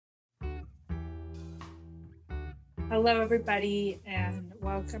Hello, everybody, and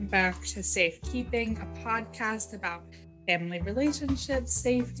welcome back to Safekeeping, a podcast about family relationships,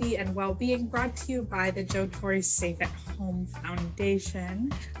 safety, and well being, brought to you by the Joe Torre Safe at Home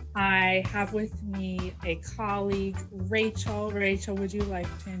Foundation. I have with me a colleague, Rachel. Rachel, would you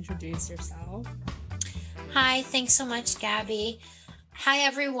like to introduce yourself? Hi, thanks so much, Gabby. Hi,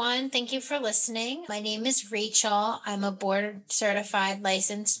 everyone. Thank you for listening. My name is Rachel. I'm a board certified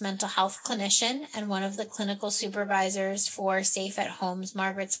licensed mental health clinician and one of the clinical supervisors for Safe at Home's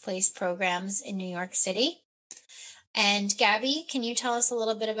Margaret's Place programs in New York City. And Gabby, can you tell us a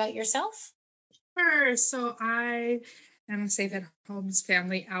little bit about yourself? Sure. So I am Safe at Home's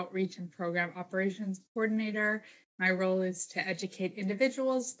Family Outreach and Program Operations Coordinator. My role is to educate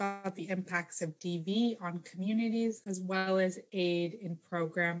individuals about the impacts of DV on communities, as well as aid in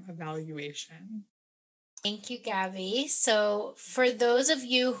program evaluation. Thank you, Gabby. So, for those of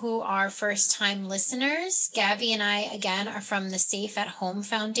you who are first time listeners, Gabby and I, again, are from the Safe at Home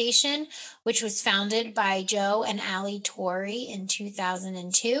Foundation, which was founded by Joe and Allie Torrey in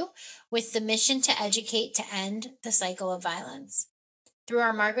 2002, with the mission to educate to end the cycle of violence. Through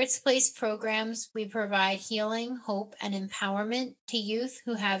our Margaret's Place programs, we provide healing, hope, and empowerment to youth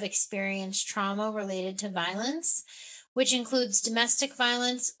who have experienced trauma related to violence, which includes domestic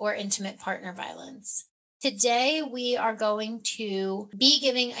violence or intimate partner violence. Today, we are going to be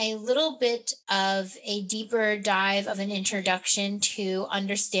giving a little bit of a deeper dive of an introduction to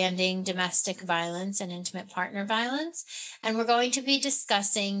understanding domestic violence and intimate partner violence. And we're going to be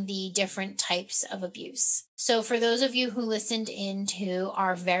discussing the different types of abuse. So, for those of you who listened into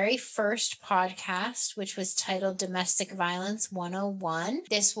our very first podcast, which was titled Domestic Violence 101,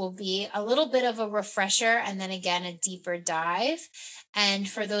 this will be a little bit of a refresher and then again a deeper dive. And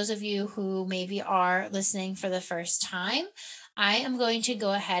for those of you who maybe are listening for the first time, I am going to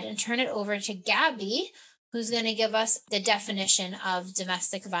go ahead and turn it over to Gabby, who's going to give us the definition of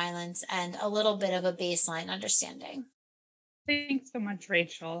domestic violence and a little bit of a baseline understanding. Thanks so much,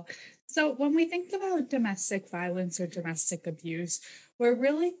 Rachel. So, when we think about domestic violence or domestic abuse, we're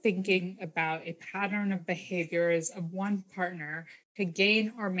really thinking about a pattern of behaviors of one partner to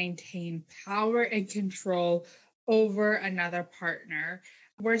gain or maintain power and control over another partner.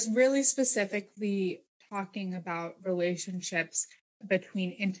 We're really specifically talking about relationships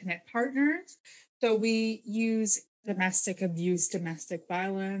between intimate partners. So, we use domestic abuse, domestic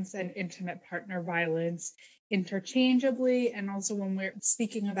violence, and intimate partner violence interchangeably. And also, when we're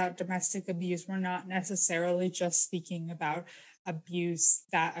speaking about domestic abuse, we're not necessarily just speaking about abuse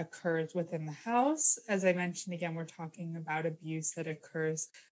that occurs within the house. As I mentioned again, we're talking about abuse that occurs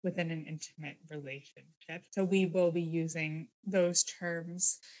within an intimate relationship. So we will be using those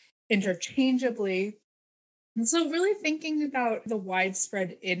terms interchangeably. And so, really thinking about the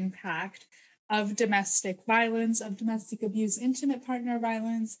widespread impact of domestic violence, of domestic abuse, intimate partner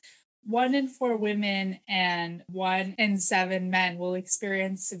violence, 1 in 4 women and 1 in 7 men will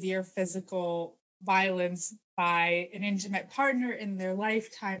experience severe physical violence by an intimate partner in their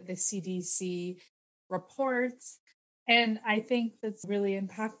lifetime, the CDC reports. And I think that's really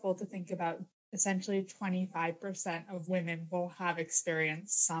impactful to think about. Essentially, 25% of women will have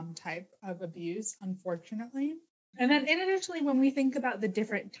experienced some type of abuse, unfortunately. And then, additionally, when we think about the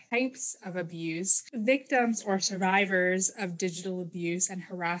different types of abuse, victims or survivors of digital abuse and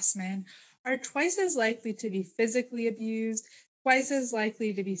harassment are twice as likely to be physically abused, twice as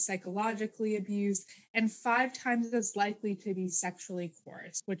likely to be psychologically abused, and 5 times as likely to be sexually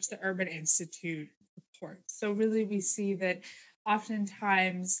coerced, which the Urban Institute reports. So, really, we see that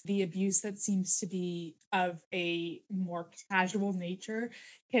oftentimes the abuse that seems to be of a more casual nature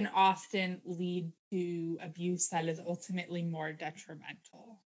can often lead to abuse that is ultimately more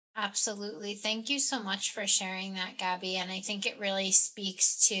detrimental. Absolutely. Thank you so much for sharing that, Gabby. And I think it really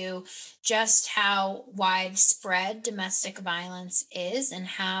speaks to just how widespread domestic violence is and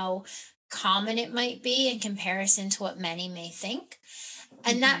how common it might be in comparison to what many may think.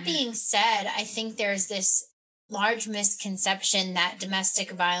 And that Mhm. being said, I think there's this large misconception that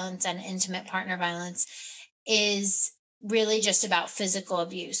domestic violence and intimate partner violence is really just about physical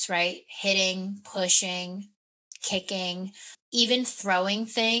abuse, right? Hitting, pushing, kicking, even throwing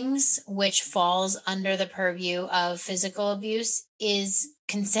things, which falls under the purview of physical abuse, is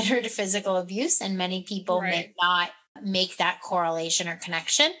considered physical abuse. And many people may Right. not make that correlation or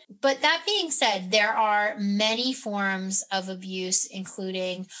connection. But that being said, there are many forms of abuse,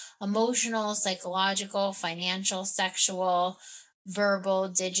 including emotional, psychological, financial, sexual, verbal,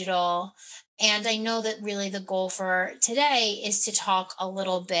 digital. And I know that really the goal for today is to talk a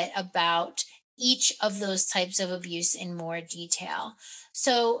little bit about each of those types of abuse in more detail.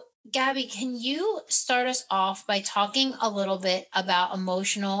 So, Gabby, can you start us off by talking a little bit about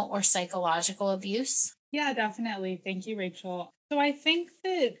emotional or psychological abuse? Yeah, definitely. Thank you, Rachel. So I think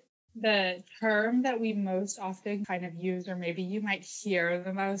that the term that we most often kind of use, or maybe you might hear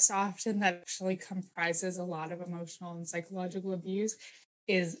the most often, that actually comprises a lot of emotional and psychological abuse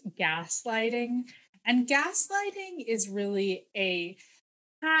is gaslighting. And gaslighting is really a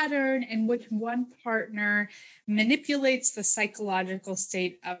pattern in which one partner manipulates the psychological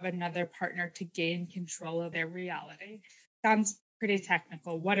state of another partner to gain control of their reality. Sounds pretty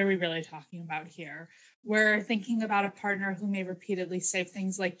technical. What are we really talking about here? We're thinking about a partner who may repeatedly say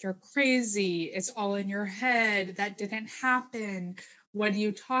things like, "You're crazy. It's all in your head. That didn't happen. What are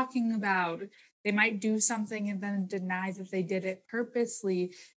you talking about?" They might do something and then deny that they did it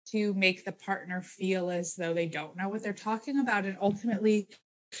purposely to make the partner feel as though they don't know what they're talking about. And ultimately,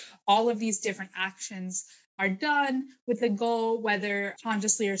 all of these different actions are done with the goal, whether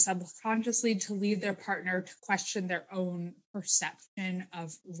consciously or subconsciously, to lead their partner to question their own perception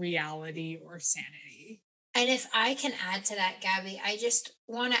of reality or sanity. And if I can add to that, Gabby, I just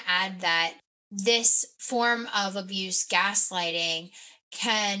want to add that this form of abuse, gaslighting,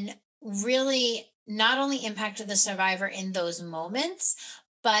 can really not only impact the survivor in those moments,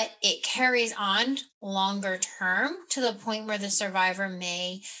 but it carries on longer term to the point where the survivor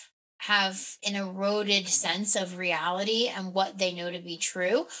may have an eroded sense of reality and what they know to be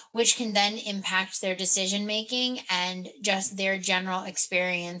true, which can then impact their decision making and just their general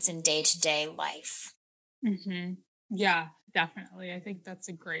experience in day to day life. Hmm. Yeah, definitely. I think that's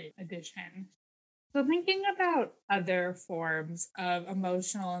a great addition. So, thinking about other forms of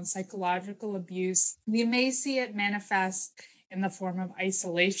emotional and psychological abuse, we may see it manifest in the form of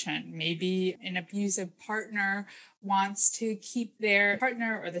isolation. Maybe an abusive partner wants to keep their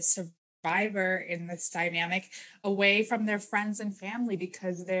partner or the survivor in this dynamic away from their friends and family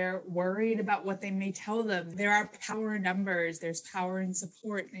because they're worried about what they may tell them. There are power in numbers, there's power in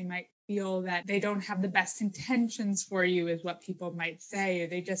support. They might feel that they don't have the best intentions for you, is what people might say.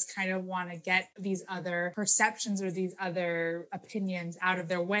 They just kind of want to get these other perceptions or these other opinions out of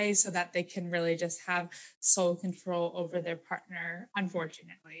their way so that they can really just have sole control over their partner,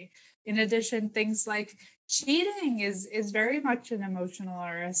 unfortunately. In addition, things like cheating is very much an emotional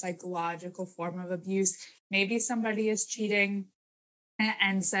or a psychological form of abuse. Maybe somebody is cheating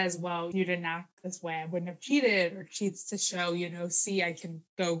and says, "Well, you didn't act this way. I wouldn't have cheated," or cheats to show, see, I can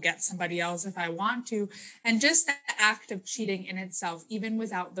go get somebody else if I want to. And just the act of cheating in itself, even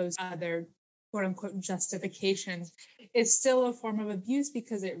without those other quote unquote justifications, is still a form of abuse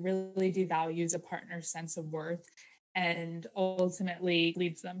because it really devalues a partner's sense of worth and ultimately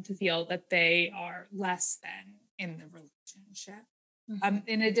leads them to feel that they are less than in the relationship. Mhm.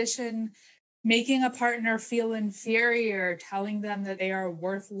 In addition, making a partner feel inferior, telling them that they are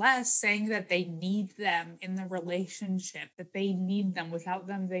worth less, saying that they need them in the relationship, that they need them. Without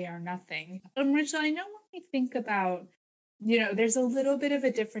them, they are nothing. Rachel, I know when we think about, there's a little bit of a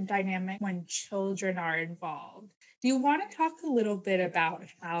different dynamic when children are involved. Do you want to talk a little bit about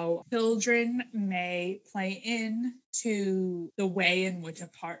how children may play in to the way in which a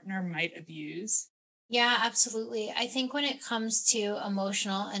partner might abuse? Yeah, absolutely. I think when it comes to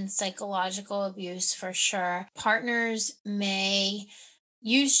emotional and psychological abuse, for sure, partners may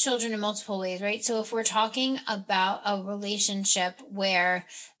use children in multiple ways, right? So if we're talking about a relationship where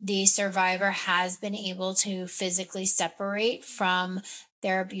the survivor has been able to physically separate from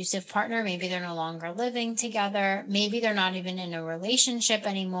their abusive partner, maybe they're no longer living together, maybe they're not even in a relationship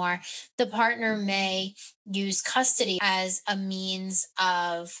anymore, the partner may use custody as a means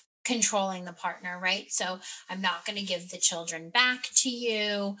of controlling the partner, right? So I'm not going to give the children back to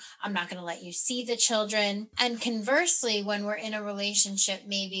you. I'm not going to let you see the children. And conversely, when we're in a relationship,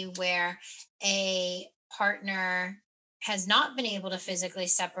 maybe where a partner has not been able to physically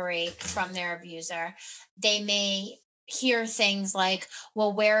separate from their abuser, they may hear things like,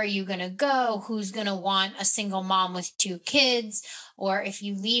 well, where are you going to go? Who's going to want a single mom with two kids? Or if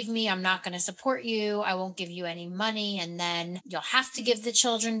you leave me, I'm not going to support you. I won't give you any money. And then you'll have to give the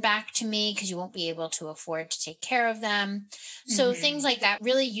children back to me because you won't be able to afford to take care of them. So things Mhm. like that,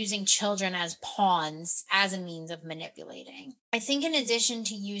 really using children as pawns as a means of manipulating. I think in addition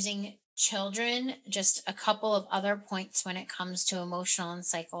to using children, just a couple of other points when it comes to emotional and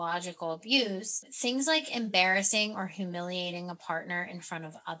psychological abuse, things like embarrassing or humiliating a partner in front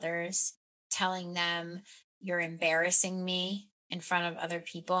of others, telling them, you're embarrassing me. in front of other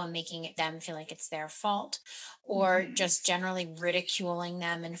people and making them feel like it's their fault, or Mhm. just generally ridiculing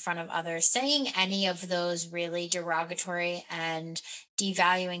them in front of others, saying any of those really derogatory and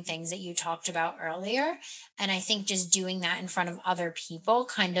devaluing things that you talked about earlier. And I think just doing that in front of other people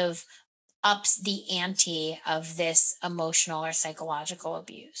kind of ups the ante of this emotional or psychological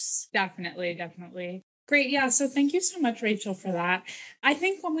abuse. Definitely, definitely. Great. Yeah. So thank you so much, Rachel, for that. I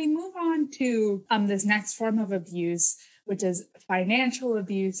think when we move on to this next form of abuse, which is financial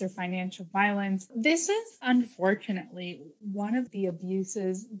abuse or financial violence, this is unfortunately one of the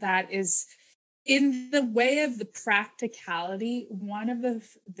abuses that is in the way of the practicality, one of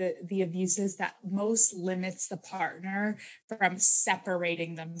the abuses that most limits the partner from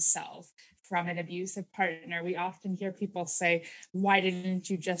separating themselves from an abusive partner. We often hear people say, why didn't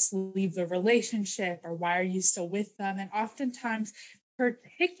you just leave the relationship, or why are you still with them? And oftentimes,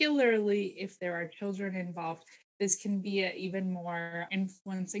 particularly if there are children involved, this can be an even more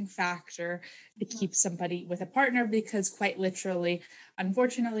influencing factor to keep somebody with a partner, because quite literally,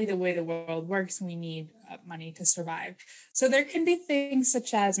 unfortunately, the way the world works, we need money to survive. So there can be things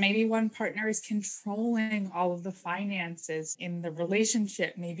such as maybe one partner is controlling all of the finances in the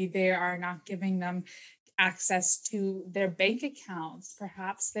relationship. Maybe they are not giving them access to their bank accounts.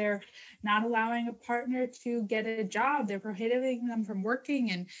 Perhaps they're not allowing a partner to get a job. They're prohibiting them from working.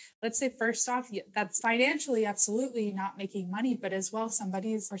 And let's say, first off, that's financially absolutely not making money, but as well,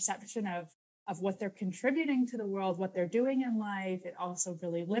 somebody's perception of what they're contributing to the world, what they're doing in life, it also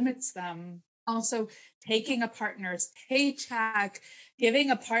really limits them. Also, taking a partner's paycheck, giving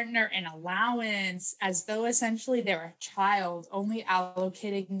a partner an allowance as though essentially they're a child, only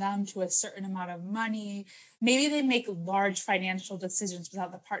allocating them to a certain amount of money. Maybe they make large financial decisions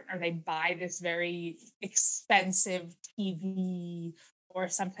without the partner. They buy this very expensive TV or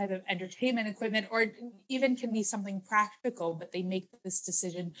some type of entertainment equipment, or even can be something practical, but they make this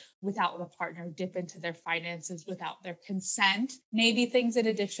decision without the partner, dip into their finances without their consent. Maybe things in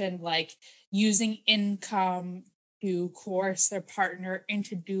addition, like using income to coerce their partner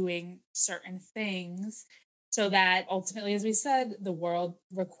into doing certain things, so that ultimately, as we said, the world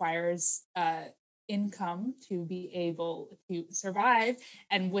requires income to be able to survive.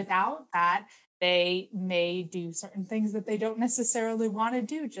 And without that, they may do certain things that they don't necessarily want to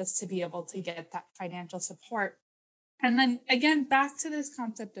do just to be able to get that financial support. And then again, back to this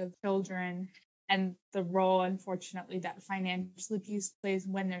concept of children and the role, unfortunately, that financial abuse plays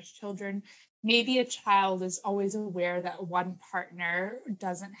when there's children. Maybe a child is always aware that one partner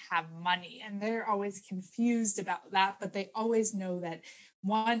doesn't have money, and they're always confused about that, but they always know that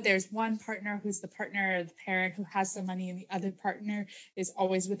there's one partner who's the partner or the parent who has the money, and the other partner is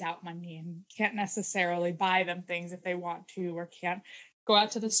always without money and can't necessarily buy them things if they want to, or can't go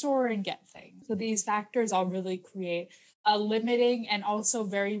out to the store and get things. So these factors all really create a limiting and also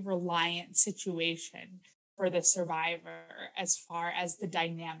very reliant situation for the survivor as far as the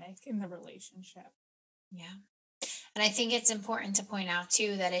dynamic in the relationship. Yeah. And I think it's important to point out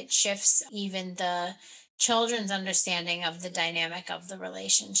too that it shifts even the children's understanding of the dynamic of the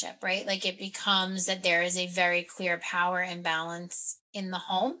relationship, right? Like it becomes that there is a very clear power imbalance in the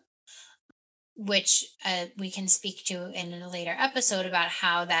home, which we can speak to in a later episode about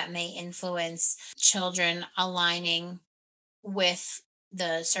how that may influence children aligning with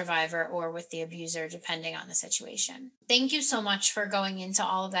the survivor or with the abuser, depending on the situation. Thank you so much for going into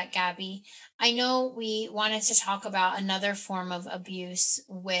all of that, Gabby. I know we wanted to talk about another form of abuse,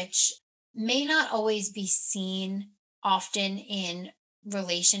 which may not always be seen often in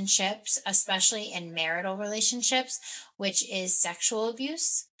relationships, especially in marital relationships, which is sexual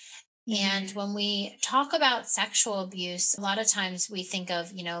abuse. And Mhm. when we talk about sexual abuse, a lot of times we think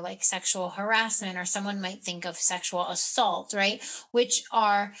of, like sexual harassment, or someone might think of sexual assault, right? Which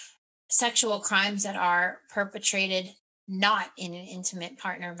are sexual crimes that are perpetrated not in an intimate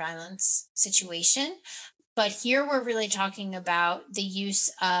partner violence situation. But here we're really talking about the use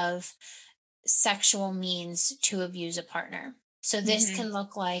of sexual means to abuse a partner. So this Mhm. can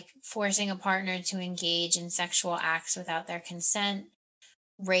look like forcing a partner to engage in sexual acts without their consent,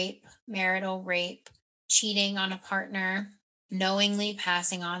 rape, marital rape, cheating on a partner, knowingly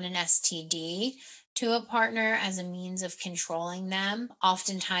passing on an STD to a partner as a means of controlling them.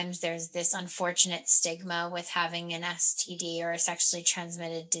 Oftentimes, there's this unfortunate stigma with having an STD or a sexually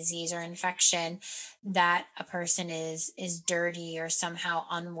transmitted disease or infection, that a person is dirty or somehow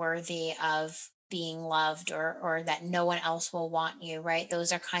unworthy of being loved, or that no one else will want you, right?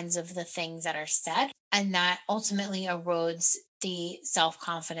 Those are kinds of the things that are said, and that ultimately erodes the self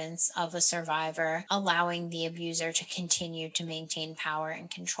confidence of a survivor, allowing the abuser to continue to maintain power and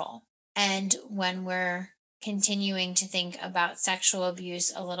control. And when we're continuing to think about sexual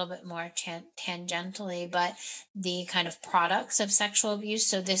abuse a little bit more tangentially, but the kind of products of sexual abuse.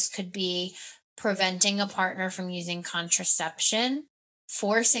 So this could be preventing a partner from using contraception,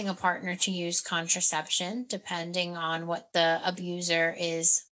 forcing a partner to use contraception, depending on what the abuser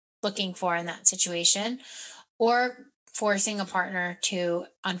is looking for in that situation, or forcing a partner to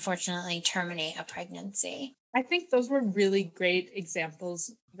unfortunately terminate a pregnancy. I think those were really great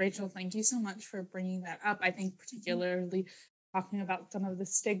examples. Rachel, thank you so much for bringing that up. I think particularly talking about some of the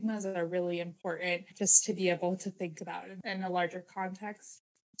stigmas are really important just to be able to think about it in a larger context.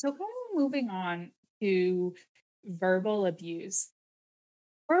 So kind of moving on to verbal abuse.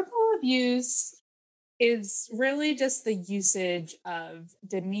 Verbal abuse is really just the usage of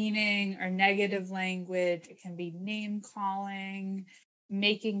demeaning or negative language. It can be name calling,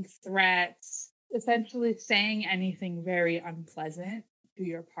 making threats, essentially saying anything very unpleasant to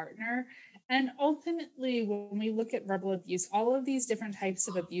your partner. And ultimately, when we look at verbal abuse, all of these different types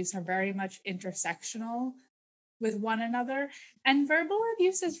of abuse are very much intersectional with one another. And verbal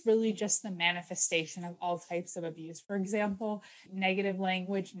abuse is really just the manifestation of all types of abuse. For example, negative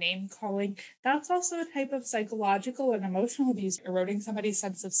language, name calling, that's also a type of psychological and emotional abuse, eroding somebody's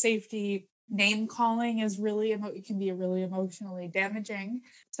sense of safety. Name calling is really, it can be really emotionally damaging.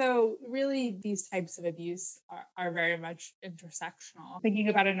 So, really, these types of abuse are very much intersectional. Thinking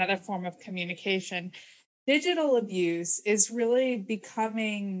about another form of communication, digital abuse is really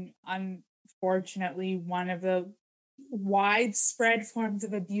becoming unfortunately one of the widespread forms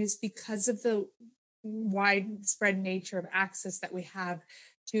of abuse because of the widespread nature of access that we have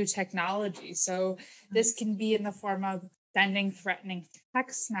to technology. So this can be in the form of sending threatening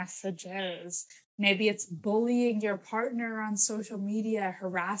text messages. Maybe it's bullying your partner on social media,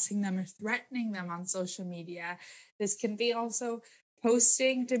 harassing them or threatening them on social media. This can be also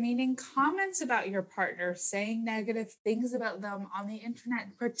posting demeaning comments about your partner, saying negative things about them on the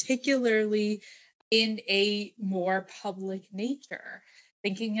internet, particularly in a more public nature.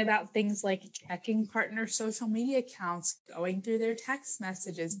 Thinking about things like checking partner social media accounts, going through their text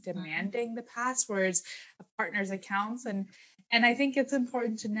messages, demanding the passwords of partners' accounts. And I think it's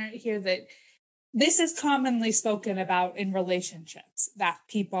important to note here that this is commonly spoken about in relationships, that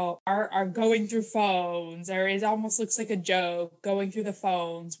people are going through phones, or it almost looks like a joke, going through the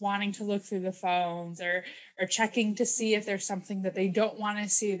phones, wanting to look through the phones, or checking to see if there's something that they don't want to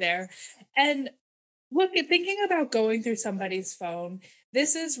see there. And look, thinking about going through somebody's phone,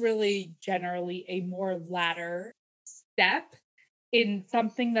 this is really generally a more latter step in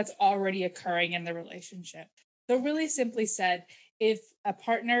something that's already occurring in the relationship. So, really simply said, if a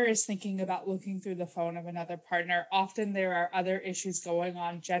partner is thinking about looking through the phone of another partner, often there are other issues going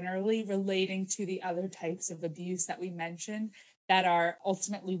on, generally relating to the other types of abuse that we mentioned, that are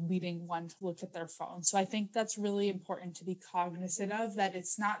ultimately leading one to look at their phone. So I think that's really important to be cognizant of, that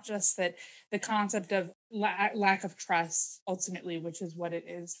it's not just that the concept of lack of trust, ultimately, which is what it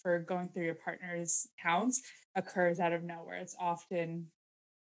is for going through your partner's accounts, occurs out of nowhere. It's often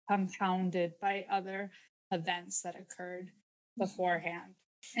compounded by other events that occurred beforehand.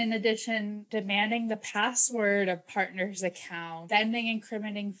 In addition, demanding the password of partner's account, sending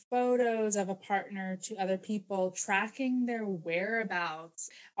incriminating photos of a partner to other people, tracking their whereabouts,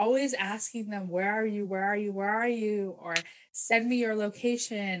 always asking them, where are you, where are you, where are you, or send me your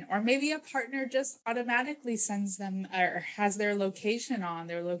location. Or maybe a partner just automatically sends them or has their location on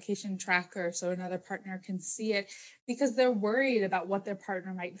their location tracker so another partner can see it, because they're worried about what their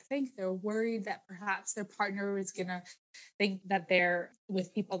partner might think. They're worried that perhaps their partner is going to think that they're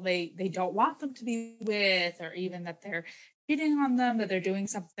with people they don't want them to be with, or even that they're cheating on them, that they're doing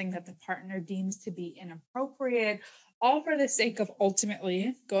something that the partner deems to be inappropriate, all for the sake of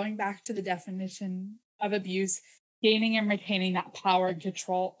ultimately, going back to the definition of abuse, gaining and retaining that power and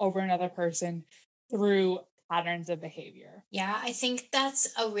control over another person through patterns of behavior. Yeah, I think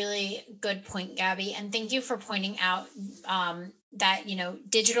that's a really good point, Gabby. And thank you for pointing out that,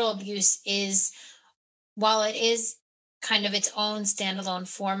 digital abuse is, while it is kind of its own standalone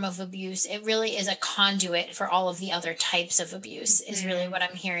form of abuse, it really is a conduit for all of the other types of abuse, is really what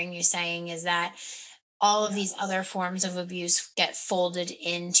I'm hearing you saying, is that all of these other forms of abuse get folded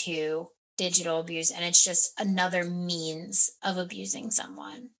into digital abuse, and it's just another means of abusing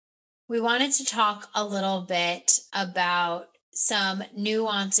someone. We wanted to talk a little bit about some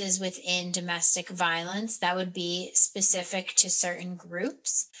nuances within domestic violence that would be specific to certain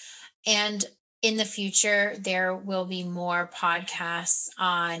groups. And in the future, there will be more podcasts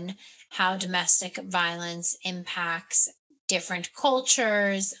on how domestic violence impacts different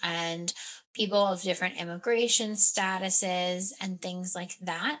cultures and people of different immigration statuses and things like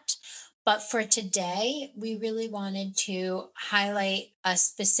that. But for today, we really wanted to highlight a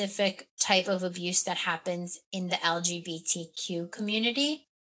specific type of abuse that happens in the LGBTQ community.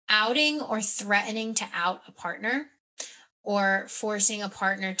 Outing or threatening to out a partner, or forcing a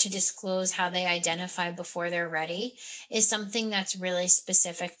partner to disclose how they identify before they're ready, is something that's really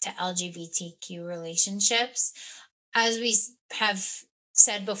specific to LGBTQ relationships. As we have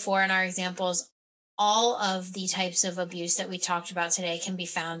said before in our examples, all of the types of abuse that we talked about today can be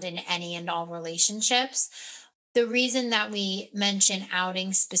found in any and all relationships. The reason that we mention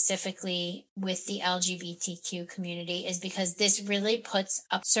outing specifically with the LGBTQ community is because this really puts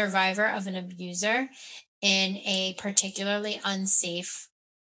a survivor of an abuser in a particularly unsafe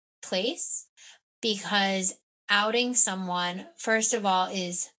place, because outing someone, first of all,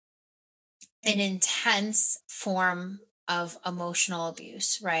 is an intense form of emotional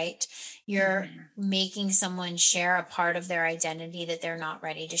abuse, right? You're making someone share a part of their identity that they're not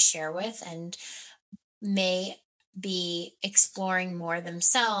ready to share with, and may be exploring more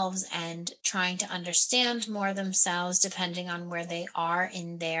themselves and trying to understand more themselves depending on where they are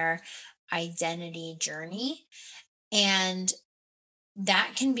in their identity journey. And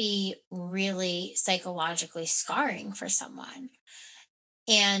that can be really psychologically scarring for someone.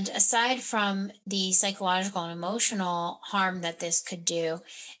 And aside from the psychological and emotional harm that this could do,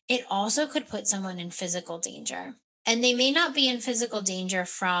 it also could put someone in physical danger. And they may not be in physical danger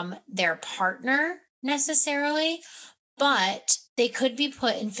from their partner necessarily, but they could be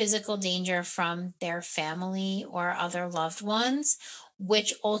put in physical danger from their family or other loved ones,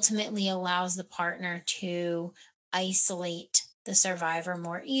 which ultimately allows the partner to isolate the survivor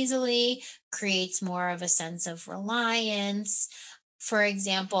more easily, creates more of a sense of reliance. For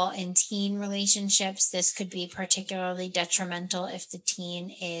example, in teen relationships, this could be particularly detrimental if the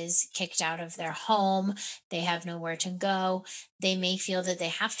teen is kicked out of their home, they have nowhere to go, they may feel that they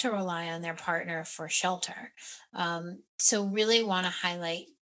have to rely on their partner for shelter. So, really want to highlight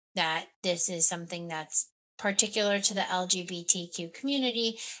that this is something that's particular to the LGBTQ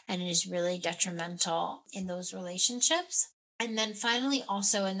community, and it is really detrimental in those relationships. And then finally,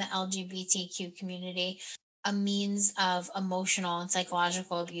 also in the LGBTQ community, a means of emotional and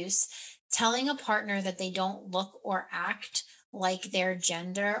psychological abuse, telling a partner that they don't look or act like their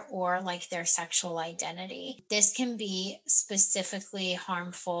gender or like their sexual identity. This can be specifically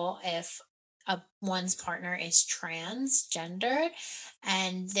harmful if one's partner is transgendered.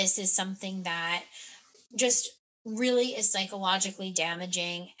 And this is something that just really is psychologically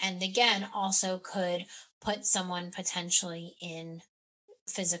damaging. And again, also could put someone potentially in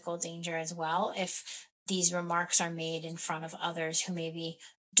physical danger as well if these remarks are made in front of others who maybe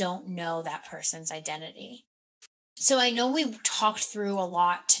don't know that person's identity. So I know we talked through a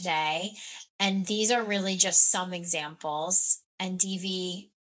lot today, and these are really just some examples. And DV,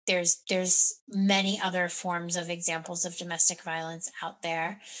 there's many other forms of examples of domestic violence out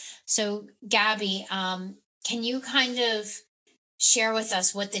there. So Gabby, can you kind of share with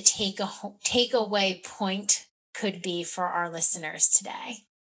us what the takeaway point could be for our listeners today?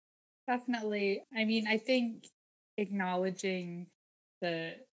 Definitely. I mean, I think acknowledging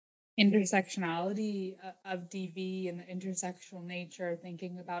the intersectionality of DV and the intersectional nature,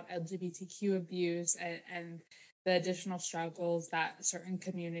 thinking about LGBTQ abuse and the additional struggles that certain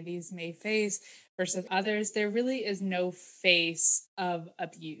communities may face versus others, there really is no face of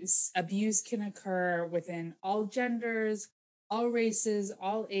abuse. Abuse can occur within all genders, all races,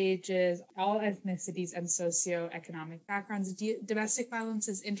 all ages, all ethnicities, and socioeconomic backgrounds. Domestic violence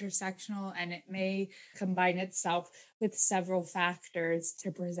is intersectional, and it may combine itself with several factors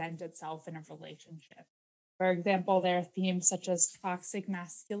to present itself in a relationship. For example, there are themes such as toxic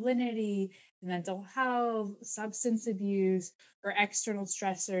masculinity, mental health, substance abuse, or external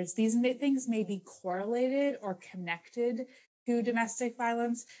stressors. These things may be correlated or connected to domestic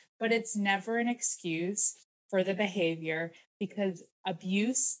violence, but it's never an excuse for the behavior, because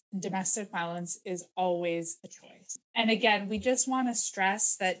abuse, domestic violence is always a choice. And again, we just want to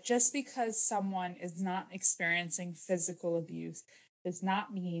stress that just because someone is not experiencing physical abuse does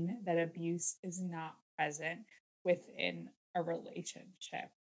not mean that abuse is not present within a relationship.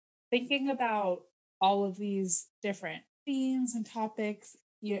 Thinking about all of these different themes and topics,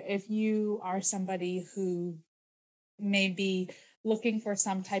 if you are somebody who may be looking for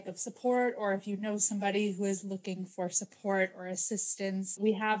some type of support, or if you know somebody who is looking for support or assistance,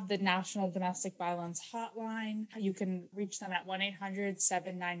 we have the National Domestic Violence Hotline. You can reach them at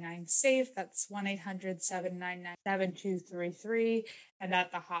 1-800-799-SAFE. That's 1-800-799-7233, and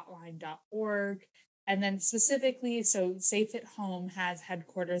at thehotline.org. And then specifically, so Safe at Home has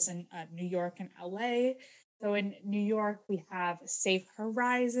headquarters in New York and LA. So in New York, we have Safe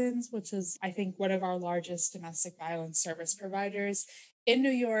Horizons, which is, I think, one of our largest domestic violence service providers in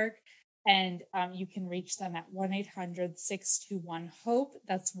New York. And you can reach them at 1-800-621-HOPE.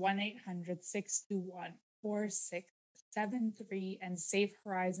 That's 1-800-621-4673 and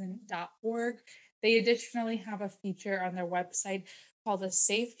safehorizon.org. They additionally have a feature on their website called a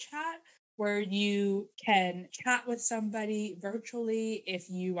Safe Chat, where you can chat with somebody virtually if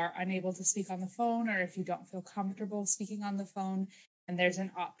you are unable to speak on the phone or if you don't feel comfortable speaking on the phone. And there's an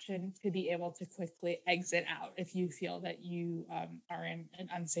option to be able to quickly exit out if you feel that you are in an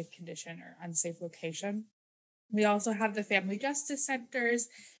unsafe condition or unsafe location. We also have the Family Justice Centers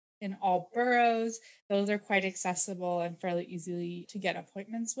in all boroughs. Those are quite accessible and fairly easily to get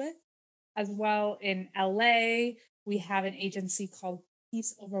appointments with. As well, in LA, we have an agency called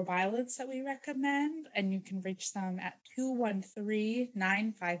Peace Over Violence that we recommend, and you can reach them at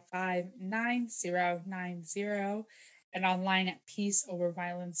 213-955-9090 and online at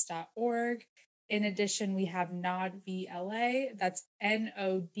peaceoverviolence.org. In addition, we have NODVLA, that's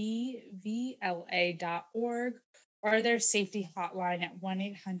NODVLA.org, or their safety hotline at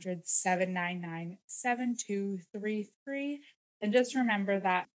 1-800-799-7233. And just remember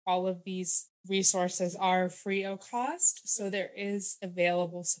that all of these resources are free of cost, so there is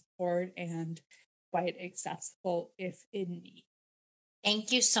available support and quite accessible if in need.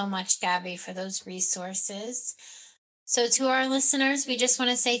 Thank you so much, Gabby, for those resources. So to our listeners, we just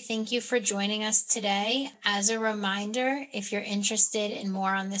want to say thank you for joining us today. As a reminder, if you're interested in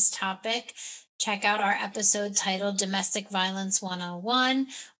more on this topic, check out our episode titled Domestic Violence 101,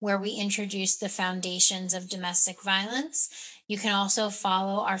 where we introduce the foundations of domestic violence. You can also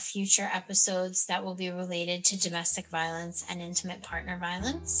follow our future episodes that will be related to domestic violence and intimate partner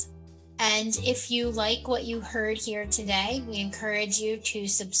violence. And if you like what you heard here today, we encourage you to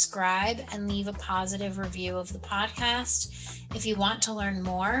subscribe and leave a positive review of the podcast. If you want to learn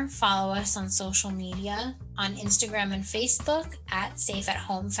more, follow us on social media on Instagram and Facebook at Safe at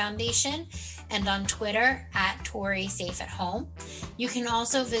Home Foundation and on Twitter at Tori Safe at Home. You can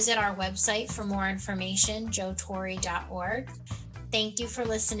also visit our website for more information, joetorre.org. Thank you for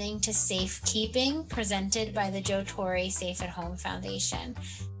listening to Safekeeping, presented by the Joe Torre Safe at Home Foundation.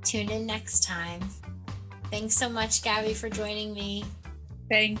 Tune in next time. Thanks so much, Gabby, for joining me.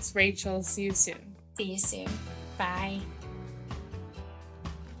 Thanks, Rachel. See you soon. See you soon. Bye.